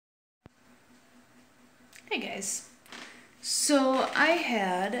Hey guys. So I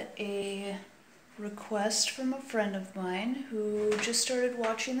had a request from a friend of mine who just started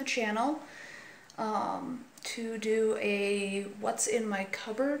watching the channel to do a what's in my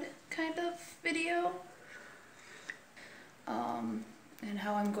cupboard kind of video and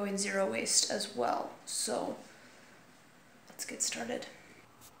how I'm going zero waste as well. So let's get started.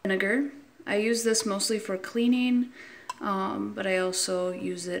 Vinegar. I use this mostly for cleaning. But I also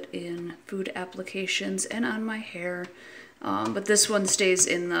use it in food applications and on my hair. But this one stays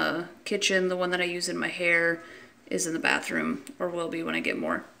in the kitchen. The one that I use in my hair is in the bathroom, or will be when I get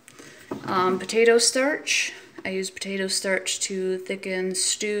more. Potato starch. I use potato starch to thicken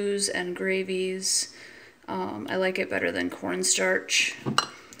stews and gravies. I like it better than cornstarch.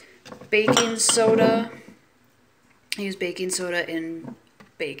 Baking soda. I use baking soda in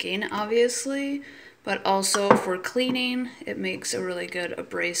baking, obviously. But also for cleaning, it makes a really good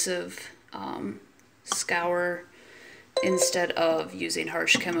abrasive scour. Instead of using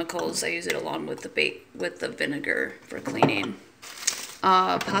harsh chemicals, I use it along with the vinegar for cleaning.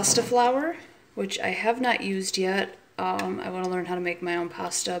 Pasta flour, which I have not used yet. I want to learn how to make my own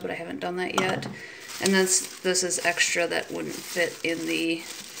pasta, but I haven't done that yet. And this is extra that wouldn't fit in the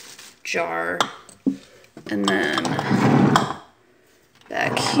jar. And then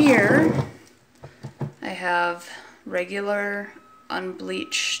back here, I have regular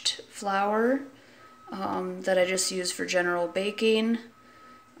unbleached flour that I just use for general baking.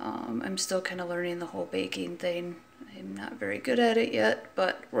 I'm still kind of learning the whole baking thing. I'm not very good at it yet,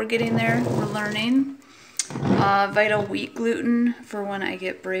 but we're getting there. We're learning. Vital wheat gluten for when I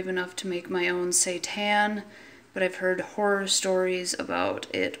get brave enough to make my own seitan, but I've heard horror stories about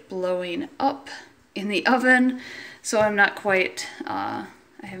it blowing up in the oven, so I'm not quite, I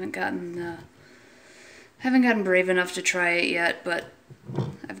haven't gotten brave enough to try it yet, but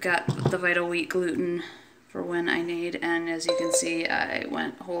I've got the Vital Wheat gluten for when I need, and as you can see, I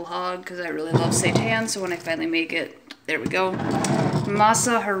went whole hog because I really love seitan, so when I finally make it, there we go.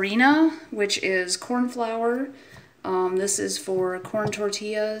 Masa harina, which is corn flour. This is for corn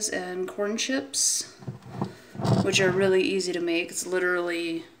tortillas and corn chips, which are really easy to make. It's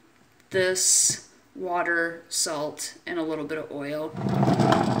literally this, water, salt, and a little bit of oil,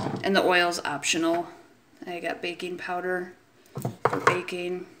 and the oil's optional. I got baking powder for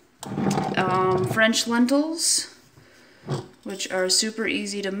baking. French lentils, which are super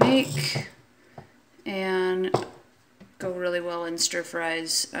easy to make and go really well in stir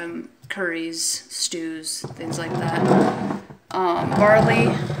fries, curries, stews, things like that.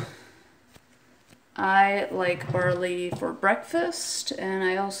 Barley. I like barley for breakfast, and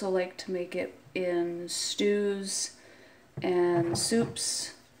I also like to make it in stews and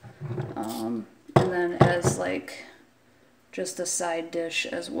soups. And then as like just a side dish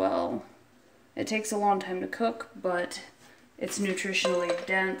as well. It takes a long time to cook, but it's nutritionally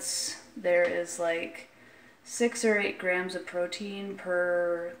dense. There is like 6 or 8 grams of protein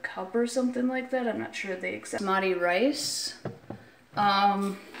per cup or something like that. I'm not sure the exact. Basmati rice.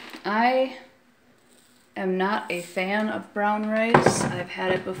 I am not a fan of brown rice. I've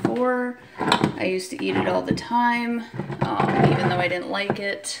had it before. I used to eat it all the time, even though I didn't like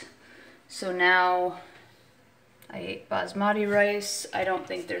it. So now I ate basmati rice. I don't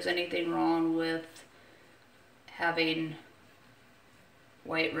think there's anything wrong with having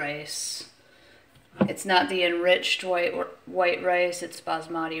white rice. It's not the enriched white rice, it's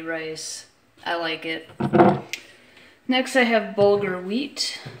basmati rice. I like it. Next I have bulgur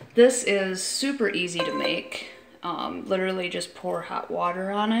wheat. This is super easy to make. Literally just pour hot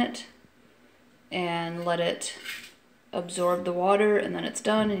water on it and let it absorb the water, and then it's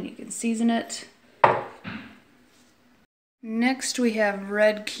done and you can season it. Next we have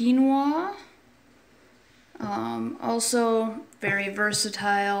red quinoa. Also very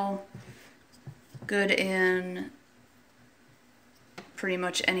versatile, good in pretty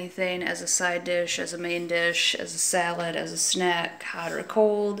much anything, as a side dish, as a main dish, as a salad, as a snack, hot or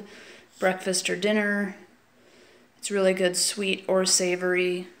cold, breakfast or dinner. It's really good sweet or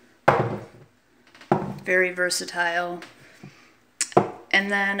savory. Very versatile.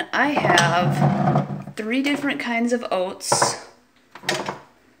 And then I have 3 different kinds of oats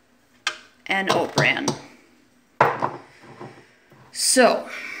and oat bran. So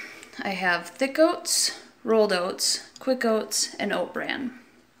I have thick oats, rolled oats, quick oats, and oat bran.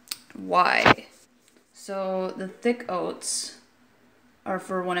 Why? So the thick oats are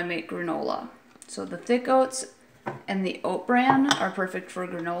for when I make granola. So the thick oats and the oat bran are perfect for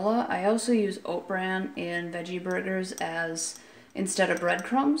granola. I also use oat bran in veggie burgers as instead of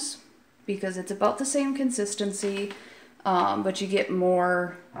breadcrumbs because it's about the same consistency, but you get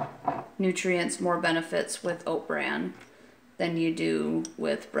more nutrients, more benefits with oat bran than you do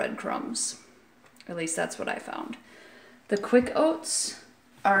with breadcrumbs. At least that's what I found. The quick oats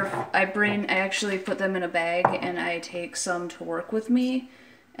are, I actually put them in a bag and I take some to work with me.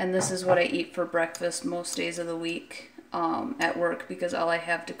 And this is what I eat for breakfast most days of the week at work, because all I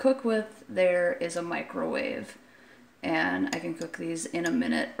have to cook with there is a microwave. And I can cook these in a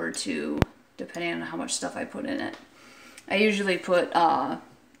minute or two, depending on how much stuff I put in it. I usually put a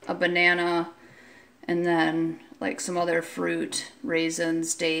banana and then like some other fruit,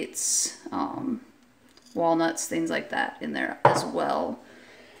 raisins, dates, walnuts, things like that in there as well.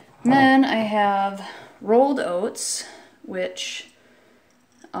 And then I have rolled oats, which,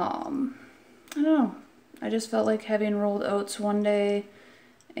 I don't know, I just felt like having rolled oats one day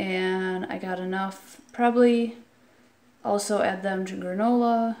and I got enough. Probably also add them to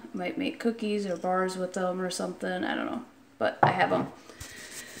granola, might make cookies or bars with them or something, I don't know, but I have them.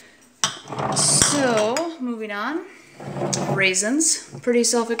 So, moving on, raisins, pretty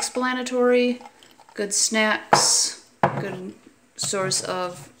self-explanatory, good snacks, good source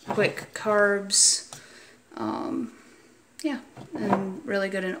of quick carbs, yeah, and really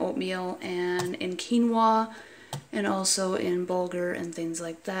good in oatmeal and in quinoa and also in bulgur and things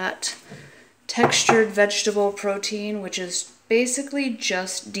like that. Textured vegetable protein, which is basically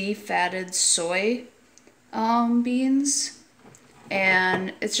just defatted soy beans,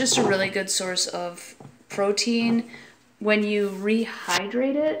 and it's just a really good source of protein. When you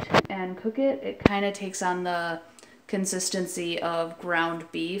rehydrate it and cook it, it kind of takes on the consistency of ground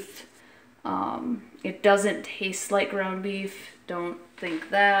beef. It doesn't taste like ground beef, don't think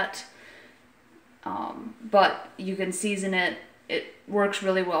that, but you can season it. It works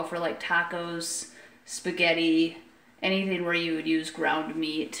really well for like tacos, spaghetti, anything where you would use ground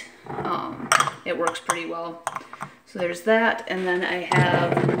meat. It works pretty well. So there's that, and then I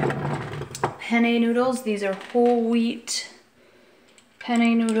have penne noodles. These are whole wheat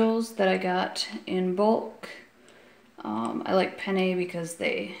penne noodles that I got in bulk. I like penne because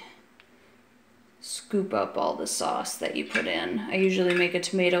they scoop up all the sauce that you put in. I usually make a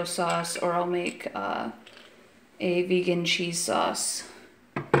tomato sauce, or I'll make a vegan cheese sauce.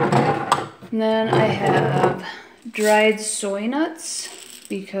 And then I have dried soy nuts,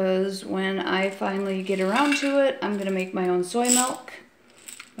 because when I finally get around to it, I'm gonna make my own soy milk.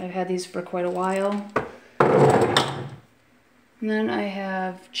 I've had these for quite a while. And then I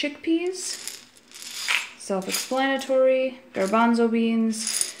have chickpeas, self-explanatory, garbanzo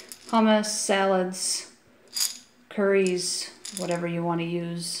beans, hummus, salads, curries, whatever you want to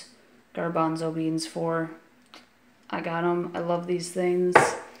use garbanzo beans for. I got them. I love these things.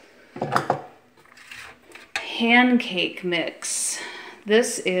 Pancake mix.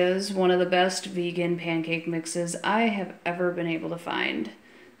 This is one of the best vegan pancake mixes I have ever been able to find.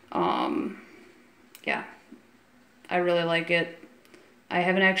 Yeah, I really like it. I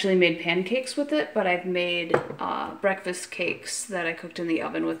haven't actually made pancakes with it, but I've made breakfast cakes that I cooked in the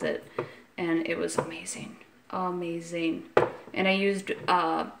oven with it, and it was amazing. Amazing. And I used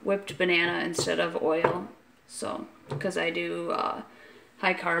whipped banana instead of oil, so, because I do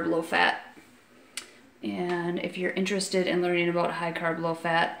high carb, low fat. And if you're interested in learning about high carb, low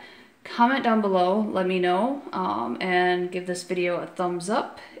fat, comment down below, let me know, and give this video a thumbs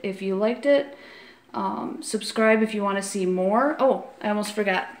up if you liked it. Subscribe if you want to see more. Oh, I almost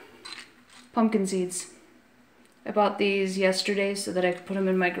forgot. Pumpkin seeds. I bought these yesterday so that I could put them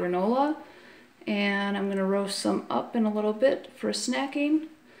in my granola, and I'm going to roast some up in a little bit for snacking. I'm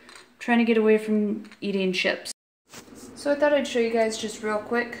trying to get away from eating chips. So I thought I'd show you guys just real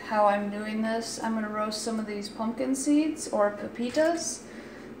quick how I'm doing this. I'm going to roast some of these pumpkin seeds, or pepitas,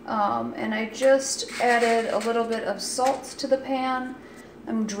 and I just added a little bit of salt to the pan.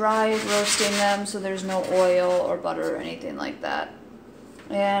 I'm dry roasting them so there's no oil or butter or anything like that.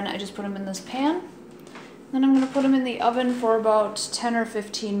 And I just put them in this pan. Then I'm going to put them in the oven for about 10 or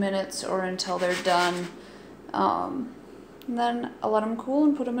 15 minutes, or until they're done. And then I'll let them cool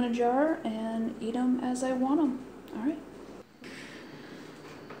and put them in a jar and eat them as I want them. Alright.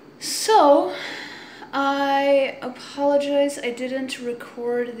 So, I apologize I didn't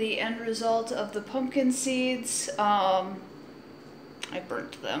record the end result of the pumpkin seeds. I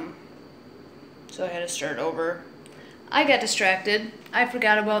burnt them, so I had to start over. I got distracted. I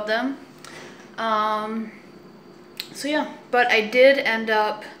forgot about them. So yeah, but I did end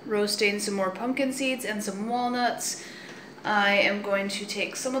up roasting some more pumpkin seeds and some walnuts. I am going to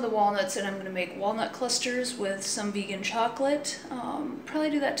take some of the walnuts and I'm going to make walnut clusters with some vegan chocolate.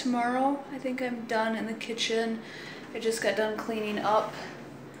 Probably do that tomorrow. I think I'm done in the kitchen. I just got done cleaning up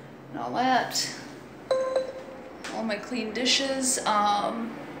and all that. All my clean dishes.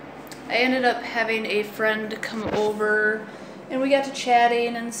 I I ended up having a friend come over and we got to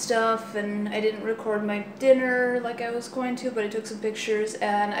chatting and stuff, and I didn't record my dinner like I was going to, but I took some pictures,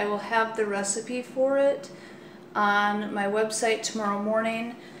 and I will have the recipe for it on my website tomorrow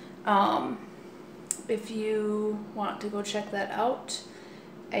morning. If you want to go check that out.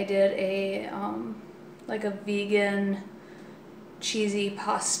 I did a like a vegan cheesy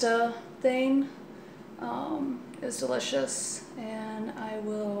pasta thing. It was delicious, and I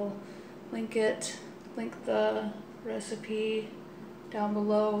will link the recipe down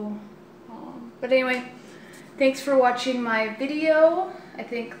below. But anyway, thanks for watching my video. I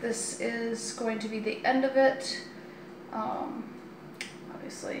think this is going to be the end of it.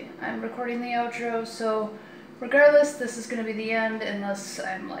 Obviously, I'm recording the outro, so regardless, this is going to be the end unless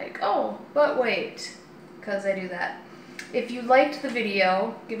I'm like, oh, but wait, because I do that. If you liked the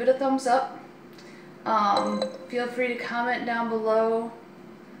video, give it a thumbs up. Feel free to comment down below.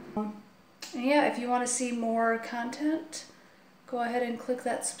 And yeah, if you want to see more content, go ahead and click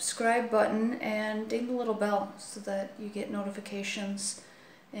that subscribe button and ding the little bell so that you get notifications.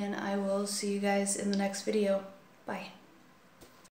 And I will see you guys in the next video. Bye.